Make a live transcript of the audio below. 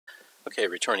Okay,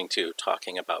 returning to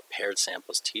talking about paired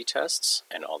samples t-tests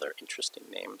and all their interesting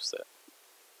names that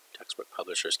textbook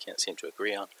publishers can't seem to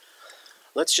agree on.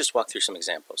 Let's just walk through some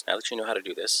examples. Now that you know how to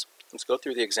do this, let's go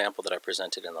through the example that I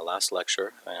presented in the last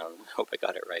lecture. I hope I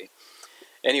got it right.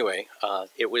 Anyway,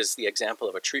 it was the example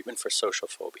of a treatment for social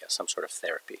phobia, some sort of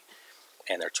therapy.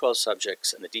 And there are 12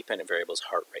 subjects, and the dependent variable is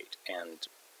heart rate. And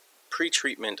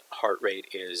pre-treatment heart rate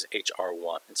is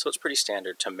HR1. And so it's pretty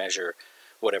standard to measure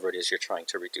whatever it is you're trying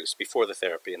to reduce before the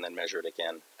therapy and then measure it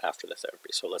again after the therapy.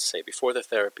 So let's say before the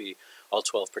therapy, all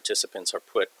 12 participants are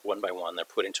put one by one, they're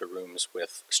put into rooms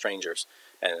with strangers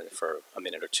for a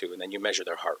minute or two, and then you measure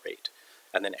their heart rate.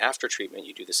 And then after treatment,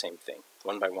 you do the same thing.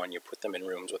 One by one, you put them in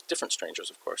rooms with different strangers,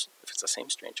 of course. If it's the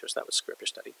same strangers, that would screw up your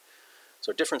study.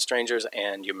 So different strangers,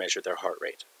 and you measure their heart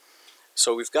rate.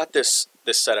 So we've got this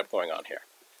setup going on here.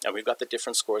 And we've got the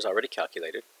different scores already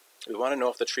calculated. We want to know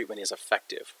if the treatment is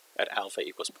effective at alpha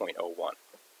equals 0.01.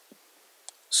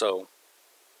 So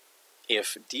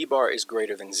if d bar is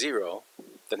greater than 0,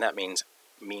 then that means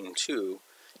mean 2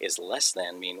 is less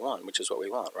than mean 1, which is what we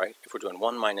want, right? If we're doing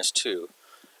 1 minus 2,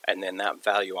 and then that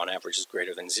value on average is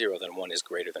greater than 0, then 1 is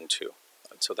greater than 2.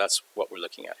 And so that's what we're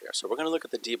looking at here. So we're going to look at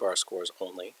the d bar scores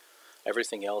only.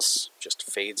 Everything else just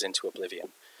fades into oblivion.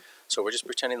 So we're just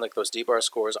pretending like those d-bar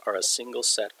scores are a single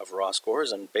set of raw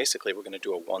scores, and basically we're going to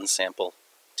do a one-sample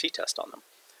t-test on them.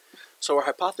 So our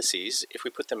hypotheses, if we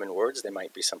put them in words, they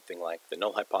might be something like the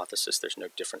null hypothesis, there's no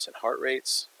difference in heart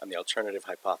rates, and the alternative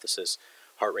hypothesis,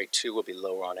 heart rate 2 will be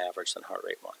lower on average than heart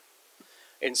rate 1.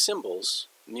 In symbols,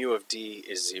 mu of d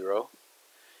is 0.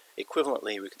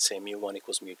 Equivalently, we could say mu 1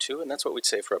 equals mu 2, and that's what we'd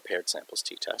say for a paired samples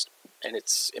t-test. And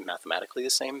it's mathematically the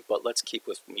same, but let's keep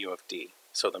with mu of d,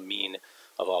 so the mean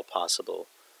of all possible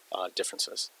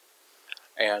differences.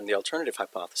 And the alternative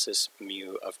hypothesis,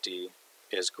 mu of d,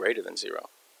 is greater than 0.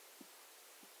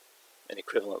 And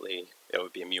equivalently, it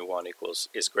would be mu 1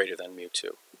 is greater than mu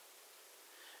 2.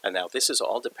 And now this is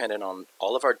all dependent on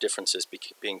all of our differences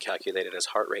being calculated as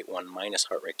heart rate 1 minus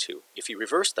heart rate 2. If you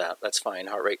reverse that, that's fine,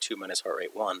 heart rate 2 minus heart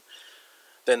rate 1.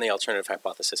 Then the alternative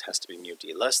hypothesis has to be mu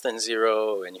d less than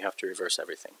 0, and you have to reverse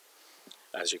everything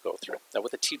as you go through. Now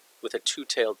with a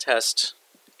two-tailed test,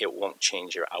 it won't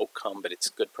change your outcome, but it's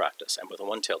good practice. And with a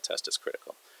one-tailed test, it's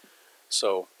critical.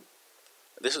 So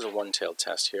this is a one-tailed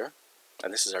test here,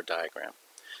 and this is our diagram.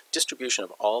 Distribution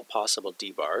of all possible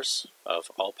d-bars, of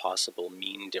all possible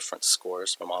mean difference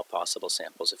scores from all possible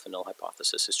samples if the null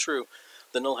hypothesis is true.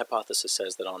 The null hypothesis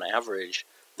says that on average,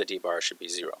 the d-bar should be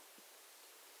 0.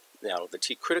 Now, the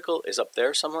t-critical is up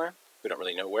there somewhere. We don't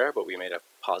really know where, but we made a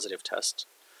positive test.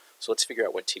 So let's figure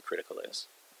out what t-critical is.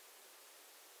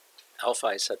 Alpha,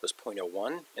 I said, was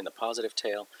 0.01 in the positive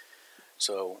tail.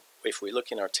 So if we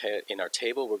look in our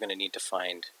table, we're going to need to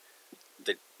find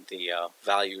the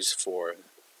values for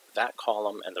that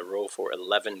column and the row for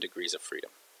 11 degrees of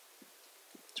freedom.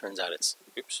 Turns out it's,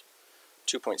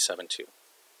 2.72.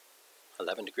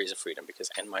 11 degrees of freedom,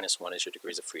 because n minus 1 is your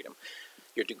degrees of freedom.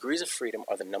 Your degrees of freedom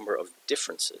are the number of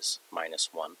differences minus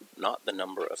 1, not the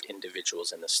number of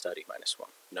individuals in the study minus 1.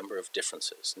 Number of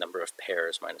differences, number of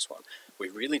pairs minus 1. We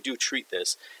really do treat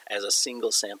this as a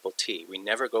single sample t. We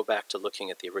never go back to looking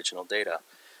at the original data.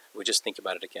 We just think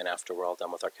about it again after we're all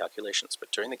done with our calculations.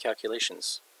 But during the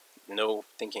calculations, no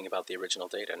thinking about the original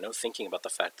data, no thinking about the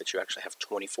fact that you actually have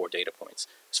 24 data points.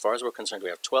 As far as we're concerned, we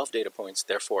have 12 data points,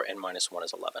 therefore n minus 1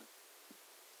 is 11.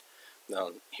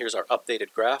 Now, here's our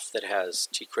updated graph that has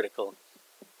t-critical,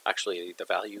 actually the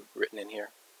value written in here.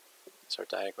 It's our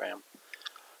diagram.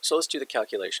 So let's do the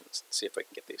calculations, see if I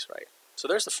can get these right. So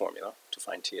there's the formula to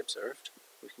find t observed.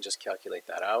 We can just calculate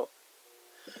that out.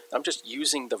 I'm just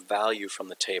using the value from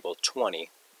the table, 20,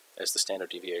 as the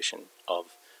standard deviation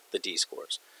of the d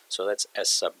scores. So that's S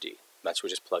sub d. We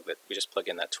just plug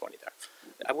in that 20 there.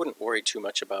 I wouldn't worry too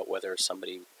much about whether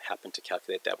somebody happened to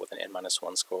calculate that with an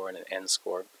n-1 score and an n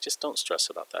score. Just don't stress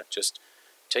about that. Just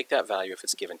take that value if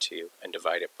it's given to you and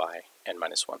divide it by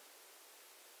n-1.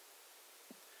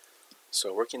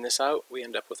 So working this out, we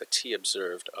end up with a t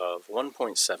observed of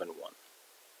 1.71.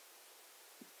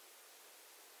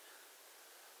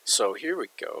 So here we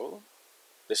go.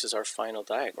 This is our final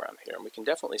diagram here, and we can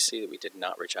definitely see that we did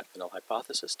not reject the null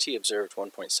hypothesis. T observed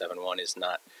 1.71 is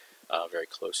not very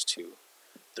close to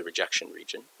the rejection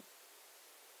region.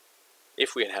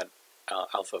 If we had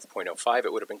alpha of 0.05,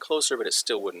 it would have been closer, but it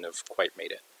still wouldn't have quite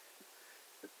made it.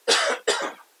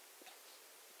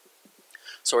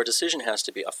 So our decision has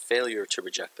to be a failure to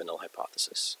reject the null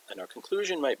hypothesis. And our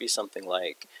conclusion might be something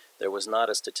like, there was not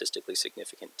a statistically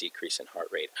significant decrease in heart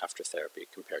rate after therapy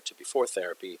compared to before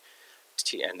therapy,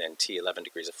 and then t 11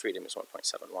 degrees of freedom is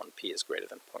 1.71, p is greater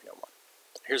than 0.01.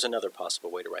 Here's another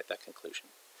possible way to write that conclusion.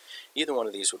 Either one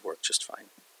of these would work just fine,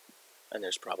 and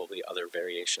there's probably other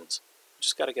variations.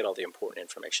 Just got to get all the important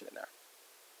information in there.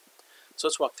 So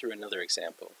let's walk through another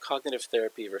example. Cognitive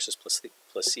therapy versus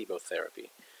placebo therapy.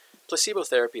 Placebo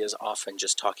therapy is often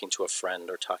just talking to a friend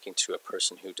or talking to a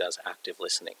person who does active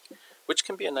listening, which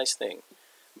can be a nice thing,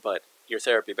 but your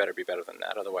therapy better be better than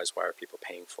that, otherwise why are people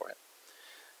paying for it?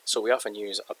 So we often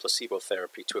use a placebo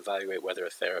therapy to evaluate whether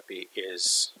a therapy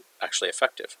is actually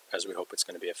effective, as we hope it's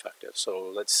going to be effective. So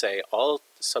let's say all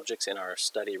the subjects in our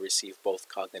study receive both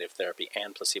cognitive therapy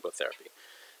and placebo therapy.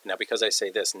 Now, because I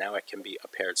say this, now it can be a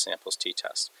paired samples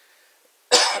t-test.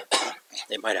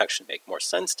 It might actually make more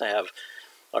sense to have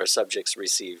our subjects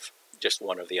receive just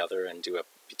one or the other and do a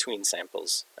between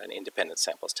samples, an independent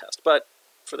samples test. But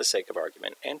for the sake of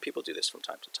argument, and people do this from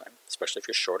time to time, especially if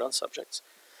you're short on subjects,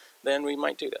 then we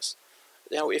might do this.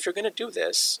 Now, if you're going to do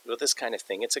this, with this kind of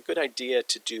thing, it's a good idea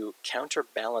to do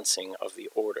counterbalancing of the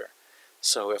order.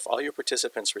 So if all your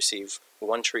participants receive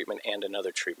one treatment and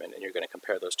another treatment, and you're going to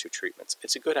compare those two treatments,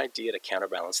 it's a good idea to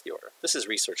counterbalance the order. This is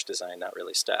research design, not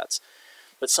really stats.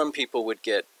 But some people would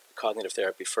get cognitive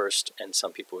therapy first, and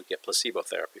some people would get placebo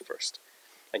therapy first.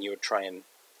 And you would try and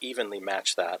evenly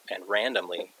match that and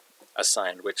randomly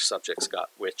assign which subjects got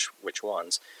which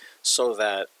ones, so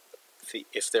that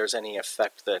if there's any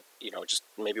effect that, just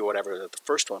maybe whatever the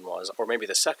first one was, or maybe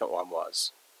the second one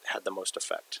was, had the most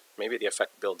effect. Maybe the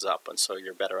effect builds up, and so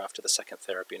you're better after the second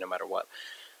therapy no matter what.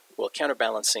 Well,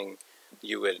 counterbalancing,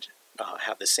 you would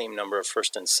have the same number of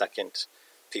first and second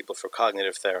people for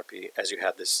cognitive therapy as you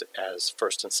had this as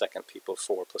first and second people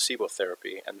for placebo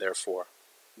therapy, and therefore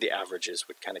the averages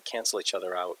would kind of cancel each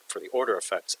other out for the order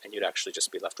effects, and you'd actually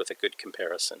just be left with a good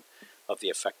comparison of the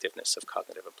effectiveness of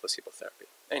cognitive and placebo therapy.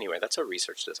 Anyway, that's a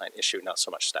research design issue, not so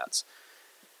much stats.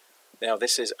 Now,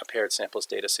 this is a paired samples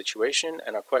data situation,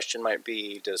 and our question might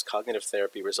be, does cognitive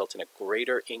therapy result in a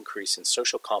greater increase in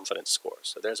social confidence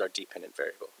scores? So there's our dependent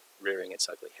variable, rearing its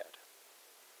ugly head.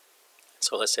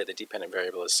 So let's say the dependent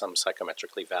variable is some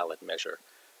psychometrically valid measure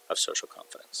of social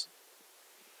confidence.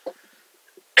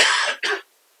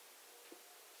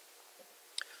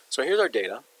 So here's our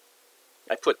data.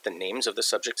 I put the names of the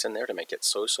subjects in there to make it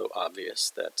so obvious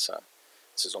that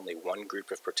this is only one group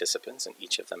of participants, and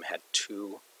each of them had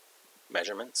 2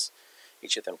 measurements.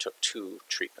 Each of them took 2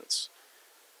 treatments.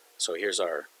 So here's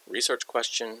our research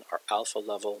question, our alpha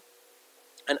level,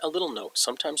 and a little note.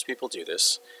 Sometimes people do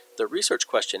this. The research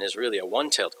question is really a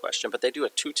one-tailed question, but they do a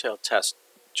 2-tailed test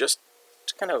just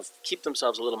to kind of keep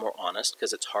themselves a little more honest,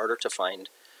 because it's harder to find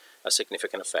a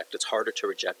significant effect. It's harder to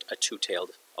reject a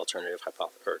 2-tailed alternative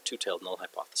hypothesis, or 2-tailed null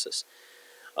hypothesis.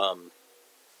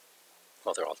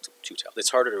 Well, they're all 2-tailed. It's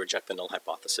harder to reject the null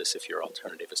hypothesis if your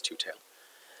alternative is 2-tailed.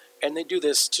 And they do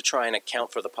this to try and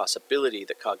account for the possibility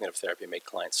that cognitive therapy made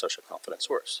clients' social confidence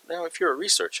worse. Now, if you're a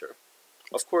researcher,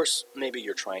 of course, maybe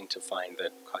you're trying to find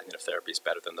that cognitive therapy is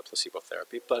better than the placebo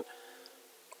therapy, but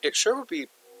it sure would be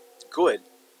good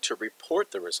to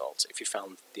report the results if you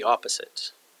found the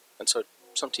opposite. And so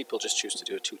some people just choose to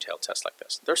do a 2-tailed test like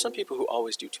this. There are some people who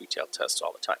always do 2-tailed tests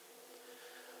all the time.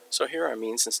 So here are our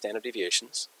means and standard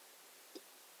deviations.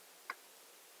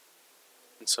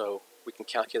 And so we can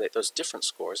calculate those difference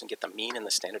scores and get the mean and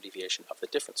the standard deviation of the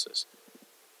differences.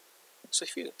 So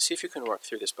see if you can work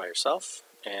through this by yourself,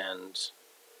 and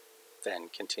then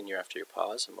continue after your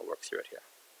pause, and we'll work through it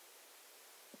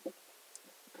here.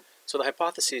 So the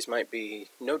hypotheses might be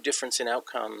no difference in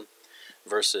outcome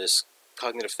versus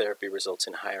cognitive therapy results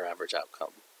in higher average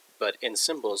outcome. But in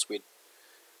symbols, we'd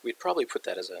probably put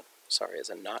that as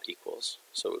a not equals,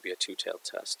 so it would be a 2-tailed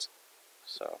test.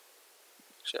 So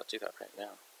actually, I'll do that right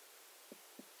now.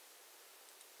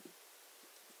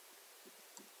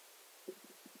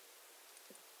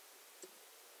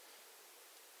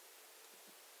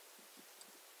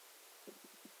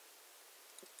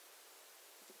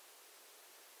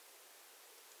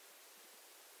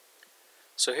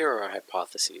 So here are our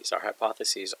hypotheses. Our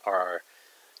hypotheses are,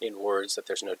 in words, that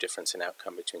there's no difference in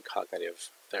outcome between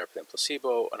cognitive therapy and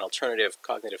placebo. An alternative,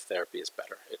 cognitive therapy is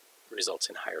better. It results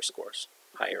in higher scores,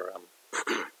 higher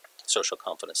social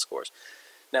confidence scores.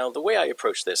 Now, the way I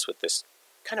approach this with this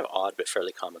kind of odd but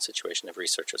fairly common situation of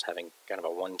researchers having kind of a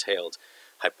one-tailed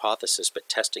hypothesis but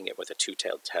testing it with a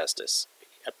 2-tailed test is,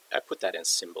 I put that in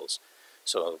symbols.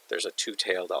 So there's a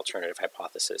 2-tailed alternative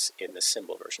hypothesis in the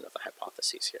symbol version of the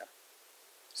hypotheses here.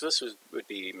 So this would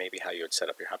be maybe how you would set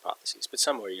up your hypotheses, but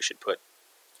somewhere you should put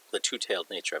the 2-tailed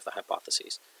nature of the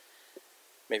hypotheses,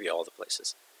 maybe all the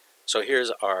places. So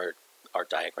here's our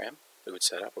diagram we would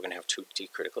set up. We're going to have 2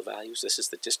 d-critical values. This is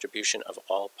the distribution of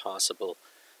all possible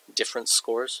difference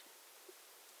scores.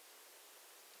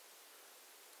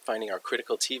 Finding our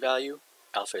critical t-value,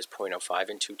 alpha is 0.05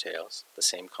 in two tails, the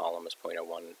same column as 0.10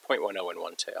 in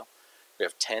one tail. We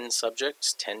have 10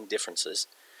 subjects, 10 differences,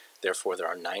 therefore there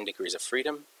are 9 degrees of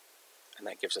freedom, and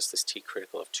that gives us this t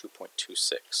critical of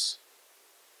 2.26.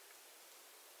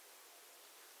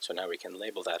 So now we can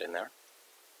label that in there.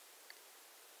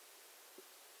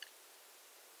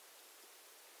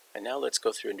 And now let's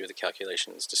go through and do the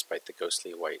calculations despite the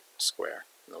ghostly white square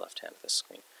on the left hand of this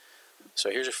screen. So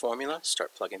here's your formula.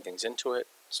 Start plugging things into it,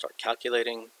 start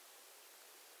calculating,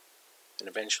 and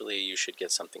eventually you should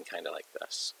get something kind of like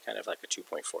this, kind of like a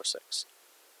 2.46.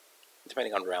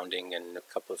 Depending on rounding and a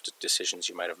couple of decisions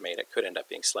you might have made, it could end up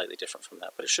being slightly different from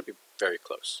that, but it should be very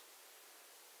close.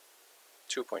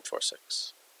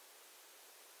 2.46.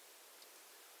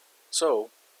 So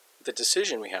the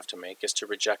decision we have to make is to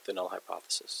reject the null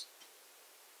hypothesis.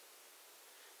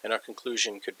 And our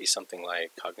conclusion could be something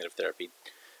like cognitive therapy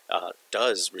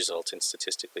does result in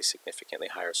statistically significantly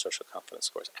higher social confidence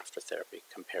scores after therapy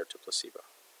compared to placebo.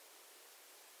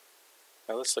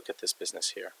 Now let's look at this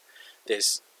business here.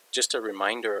 There's just a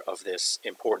reminder of this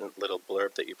important little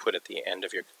blurb that you put at the end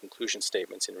of your conclusion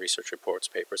statements in research reports,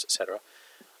 papers, etc.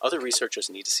 Other researchers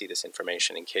need to see this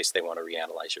information in case they want to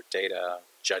reanalyze your data,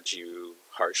 judge you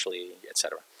harshly,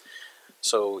 etc.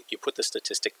 So you put the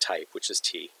statistic type, which is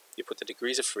t. You put the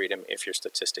degrees of freedom if your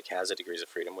statistic has a degrees of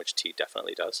freedom, which t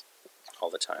definitely does all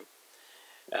the time.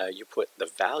 You put the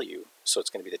value, so it's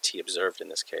going to be the t observed in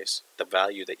this case, the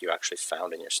value that you actually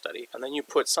found in your study, and then you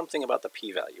put something about the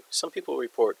p-value. Some people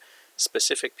report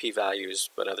specific p-values,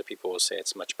 but other people will say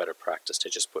it's much better practice to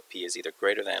just put p as either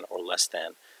greater than or less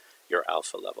than your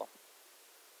alpha level.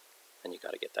 And you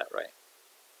got to get that right.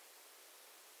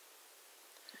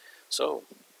 So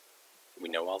we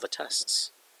know all the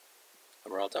tests,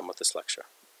 and we're all done with this lecture.